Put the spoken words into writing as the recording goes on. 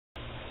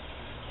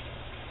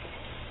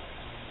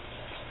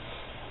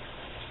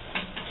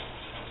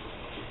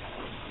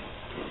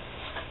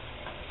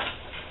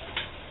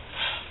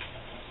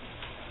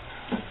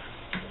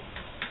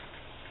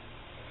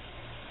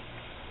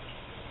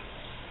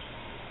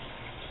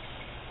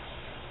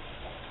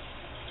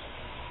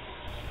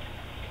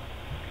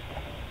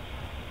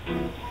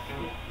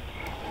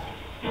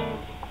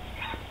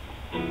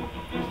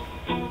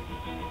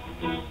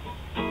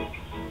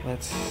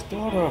Let's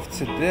start off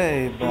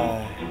today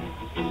by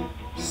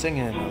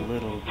singing a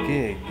little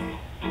gig.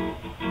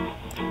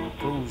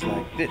 Goes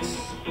like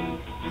this.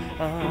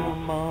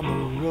 I'm on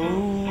the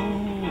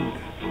road,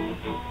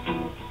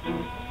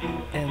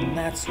 and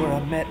that's where I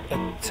met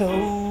a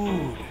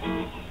toad.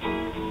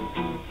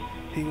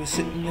 He was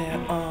sitting there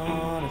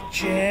on a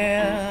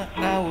chair,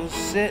 I was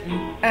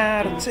sitting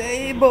at a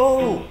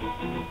table,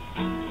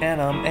 and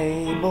I'm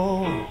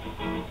able.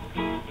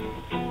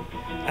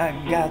 I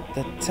got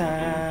the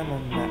time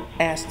and I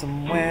asked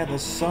him where the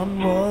sun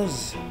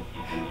was.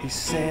 He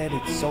said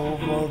it's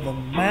over the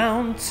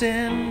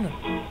mountain.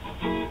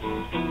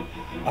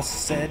 I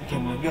said,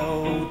 can we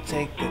go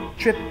take a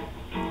trip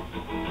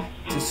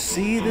to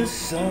see the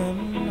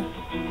sun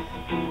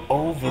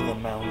over the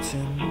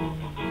mountain?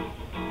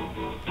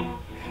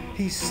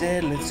 He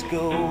said, let's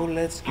go,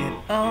 let's get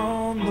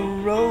on the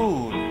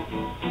road.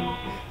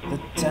 The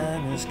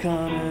time is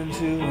coming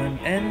to an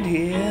end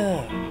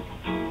here.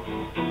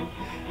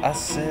 I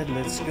said,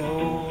 let's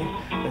go,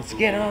 let's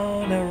get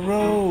on the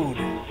road.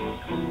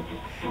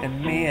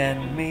 And me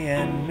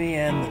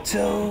and the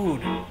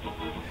toad,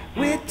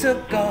 we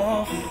took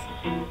off,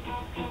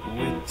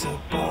 we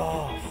took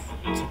off,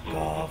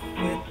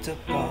 we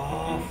took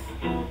off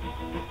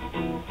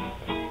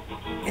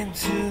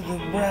into the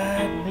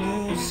bright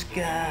blue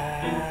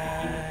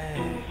sky.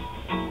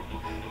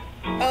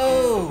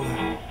 Oh,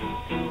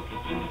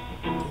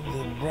 to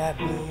the bright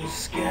blue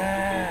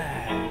sky.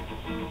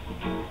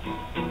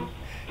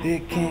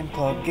 Here came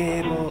Clark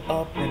Gable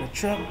up in a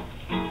truck.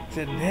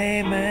 Said,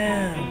 hey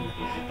man,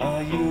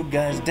 are you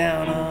guys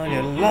down on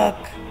your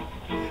luck?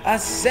 I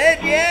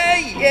said,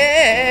 yeah.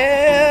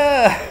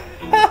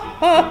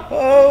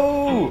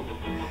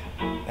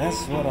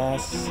 That's what I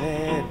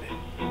said.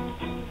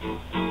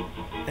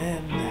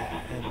 And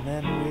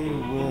then we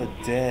were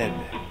dead.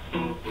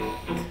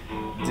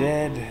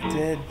 Dead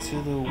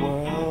to the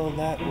world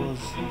that was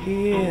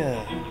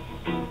here.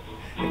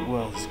 It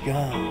was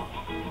gone.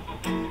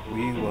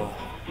 We were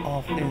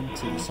off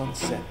into the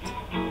sunset,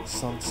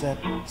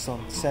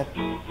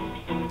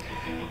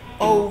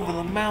 over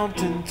the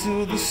mountain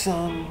to the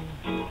sun.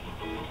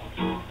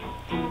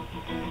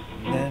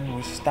 Then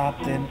we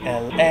stopped in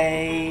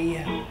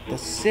LA, the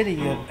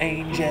city of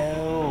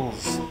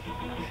angels.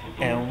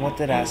 And what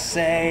did I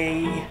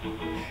say?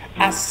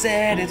 I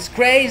said it's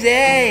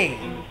crazy,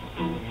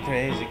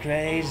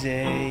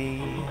 crazy.